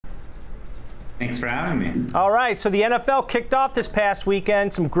Thanks for having me. All right, so the NFL kicked off this past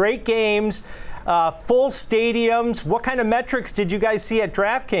weekend. Some great games, full stadiums. What kind of metrics did you guys see at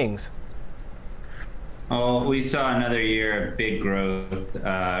DraftKings? Oh, we saw another year of big growth.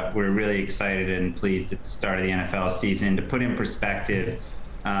 We're really excited and pleased at the start of the NFL season. To put in perspective,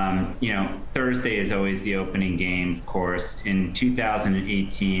 Thursday is always the opening game, of course. In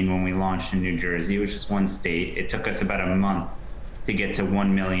 2018, when we launched in New Jersey, which is one state, it took us about a month to get to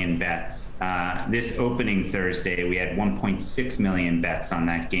 1 million bets. This opening Thursday, we had 1.6 million bets on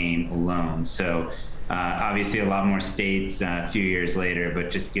that game alone. So obviously a lot more states a few years later,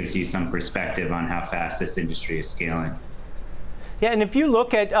 but just gives you some perspective on how fast this industry is scaling. Yeah, and if you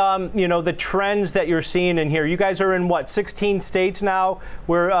look at the trends that you're seeing in here, you guys are in 16 states now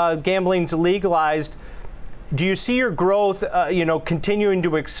where gambling's legalized. Do you see your growth, continuing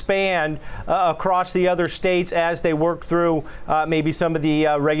to expand across the other states as they work through maybe some of the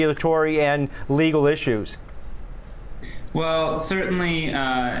regulatory and legal issues? Well, certainly,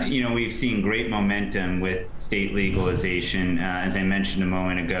 we've seen great momentum with state legalization. As I mentioned a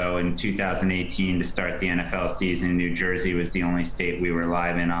moment ago, in 2018, to start the NFL season, New Jersey was the only state we were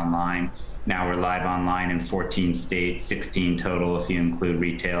live in online. Now we're live online in 14 states, 16 total if you include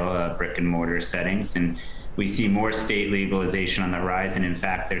retail, brick and mortar settings. And we see more state legalization on the rise. And in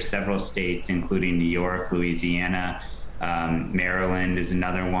fact, there's several states, including New York, Louisiana, Maryland is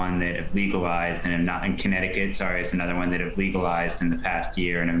another one that have legalized and have not, and Connecticut, is another one that have legalized in the past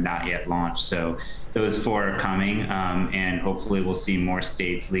year and have not yet launched. So those four are coming, and hopefully we'll see more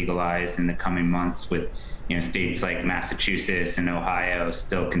states legalized in the coming months with states like Massachusetts and Ohio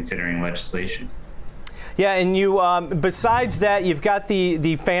still considering legislation. Yeah, and you, besides that, you've got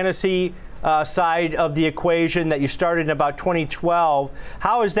the fantasy side of the equation that you started in about 2012.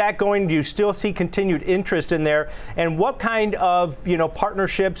 How is that going? Do you still see continued interest in there? And what kind of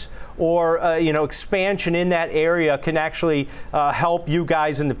partnerships or expansion in that area can actually help you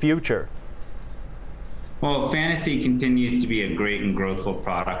guys in the future? Well, fantasy continues to be a great and growthful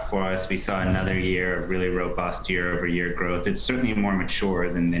product for us. We saw another year of really robust year-over-year growth. It's certainly more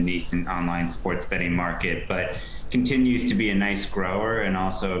mature than the nascent online sports betting market, but continues to be a nice grower and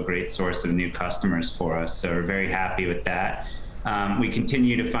also a great source of new customers for us. So we're very happy with that. We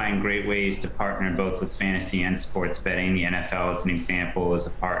continue to find great ways to partner both with fantasy and sports betting. The NFL, as an example, is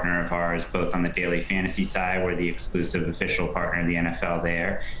a partner of ours, both on the daily fantasy side, we're the exclusive official partner of the NFL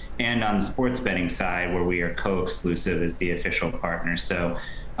there, and on the sports betting side, where we are co-exclusive as the official partner. So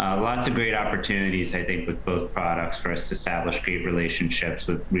lots of great opportunities, I think, with both products for us to establish great relationships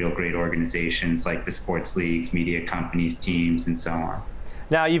with real great organizations like the sports leagues, media companies, teams, and so on.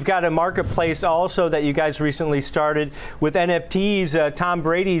 Now, you've got a marketplace also that you guys recently started with NFTs, Tom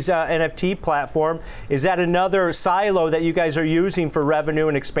Brady's NFT platform. Is that another silo that you guys are using for revenue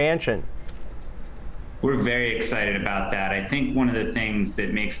and expansion? We're very excited about that. I think one of the things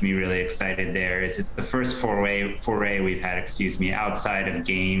that makes me really excited there is it's the first foray we've had, outside of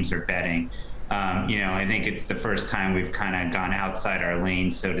games or betting. I think it's the first time we've kind of gone outside our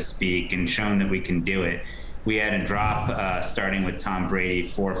lane, so to speak, and shown that we can do it. We had a drop starting with Tom Brady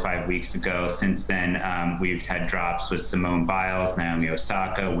 4 or 5 weeks ago. Since then, we've had drops with Simone Biles, Naomi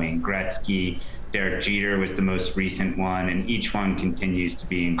Osaka, Wayne Gretzky. Derek Jeter was the most recent one, and each one continues to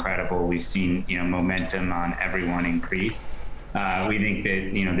be incredible. We've seen, momentum on everyone increase. We think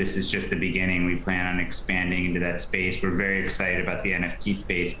that, this is just the beginning. We plan on expanding into that space. We're very excited about the NFT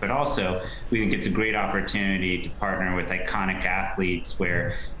space, but also we think it's a great opportunity to partner with iconic athletes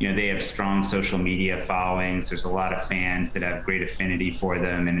where, they have strong social media followings. There's a lot of fans that have great affinity for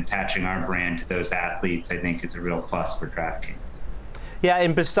them, and attaching our brand to those athletes, I think, is a real plus for DraftKings. Yeah,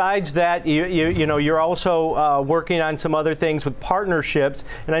 and besides that, you're also working on some other things with partnerships,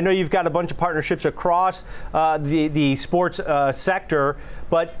 and I know you've got a bunch of partnerships across the sports sector.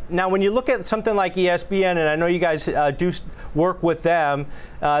 But now, when you look at something like ESPN, and I know you guys do work with them,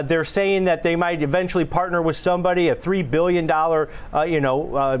 they're saying that they might eventually partner with somebody, a $3 billion,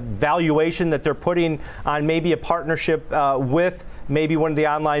 valuation that they're putting on maybe a partnership with maybe one of the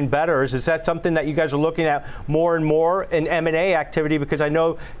online bettors. Is that something that you guys are looking at more and more in M&A activity? Because I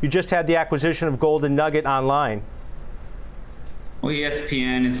know you just had the acquisition of Golden Nugget Online. Well,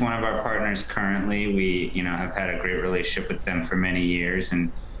 ESPN is one of our partners currently. We, have had a great relationship with them for many years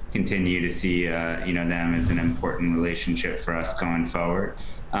and continue to see, them as an important relationship for us going forward.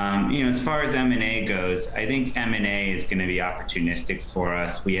 As far as M&A goes, I think M&A is going to be opportunistic for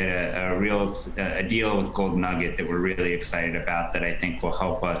us. We had a deal with Golden Nugget that we're really excited about that I think will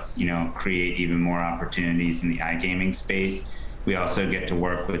help us, create even more opportunities in the iGaming space. We also get to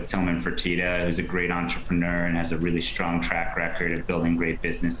work with Tillman Fertitta, who's a great entrepreneur and has a really strong track record of building great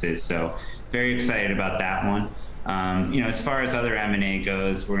businesses. So very excited about that one. As far as other M&A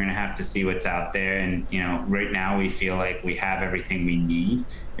goes, we're going to have to see what's out there. And, right now we feel like we have everything we need.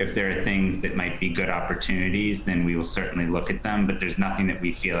 If there are things that might be good opportunities, then we will certainly look at them. But there's nothing that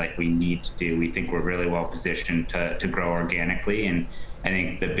we feel like we need to do. We think we're really well positioned to grow organically. And I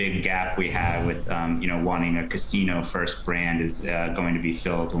think the big gap we have with, wanting a casino first brand is going to be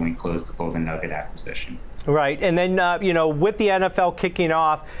filled when we close the Golden Nugget acquisition. Right, and then with the NFL kicking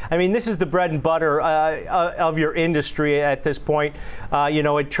off, I mean, this is the bread and butter of your industry at this point.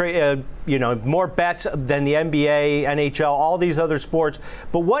 More bets than the NBA, NHL, all these other sports.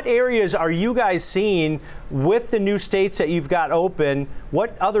 But what areas are you guys seeing with the new states that you've got open?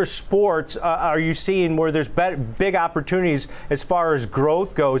 What other sports are you seeing where there's big opportunities as far as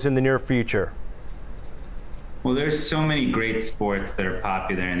growth goes in the near future? Well, there's so many great sports that are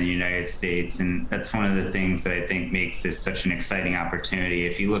popular in the United States, and that's one of the things that I think makes this such an exciting opportunity.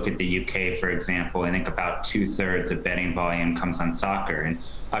 If you look at the UK, for example, I think about 2/3 of betting volume comes on soccer, and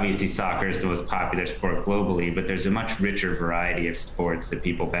obviously soccer is the most popular sport globally, but there's a much richer variety of sports that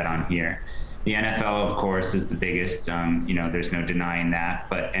people bet on here. The NFL, of course, is the biggest. There's no denying that,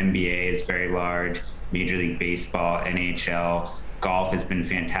 but NBA is very large, Major League Baseball, NHL, golf has been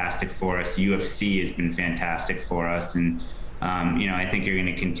fantastic for us. UFC has been fantastic for us. And, I think you're going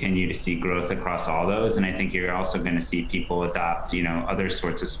to continue to see growth across all those. And I think you're also going to see people adopt, other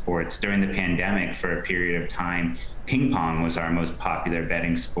sorts of sports. During the pandemic, for a period of time, ping pong was our most popular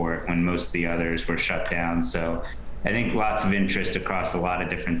betting sport when most of the others were shut down. So I think lots of interest across a lot of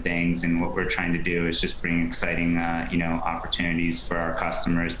different things. And what we're trying to do is just bring exciting, opportunities for our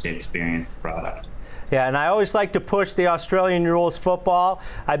customers to experience the product. Yeah, and I always like to push the Australian rules football.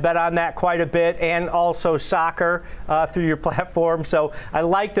 I bet on that quite a bit, and also soccer through your platform. So I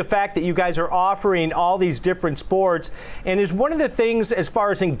like the fact that you guys are offering all these different sports. And is one of the things as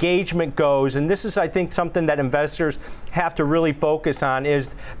far as engagement goes, and this is, I think, something that investors have to really focus on,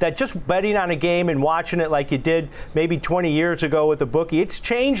 is that just betting on a game and watching it like you did maybe 20 years ago with a bookie, it's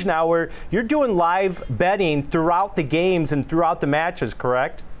changed now where you're doing live betting throughout the games and throughout the matches,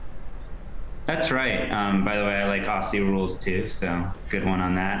 correct? That's right. By the way, I like Aussie rules too, so good one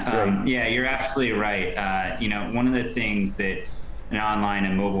on that. Yeah, you're absolutely right. One of the things that an online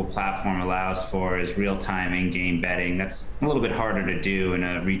and mobile platform allows for is real-time in-game betting. That's a little bit harder to do in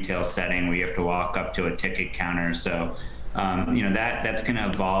a retail setting where you have to walk up to a ticket counter. So, that's going to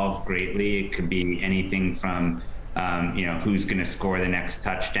evolve greatly. It could be anything from who's going to score the next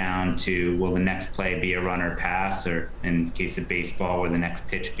touchdown to will the next play be a run or pass, or in case of baseball, will the next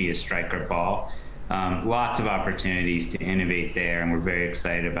pitch be a strike or ball. Lots of opportunities to innovate there, and we're very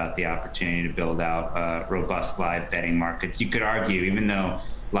excited about the opportunity to build out robust live betting markets. You could argue, even though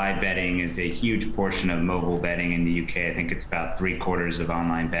live betting is a huge portion of mobile betting in the UK, I think it's about 3/4 of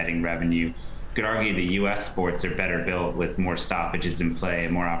online betting revenue. You could argue the U.S. sports are better built with more stoppages in play,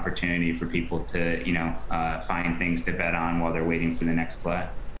 more opportunity for people to, find things to bet on while they're waiting for the next play.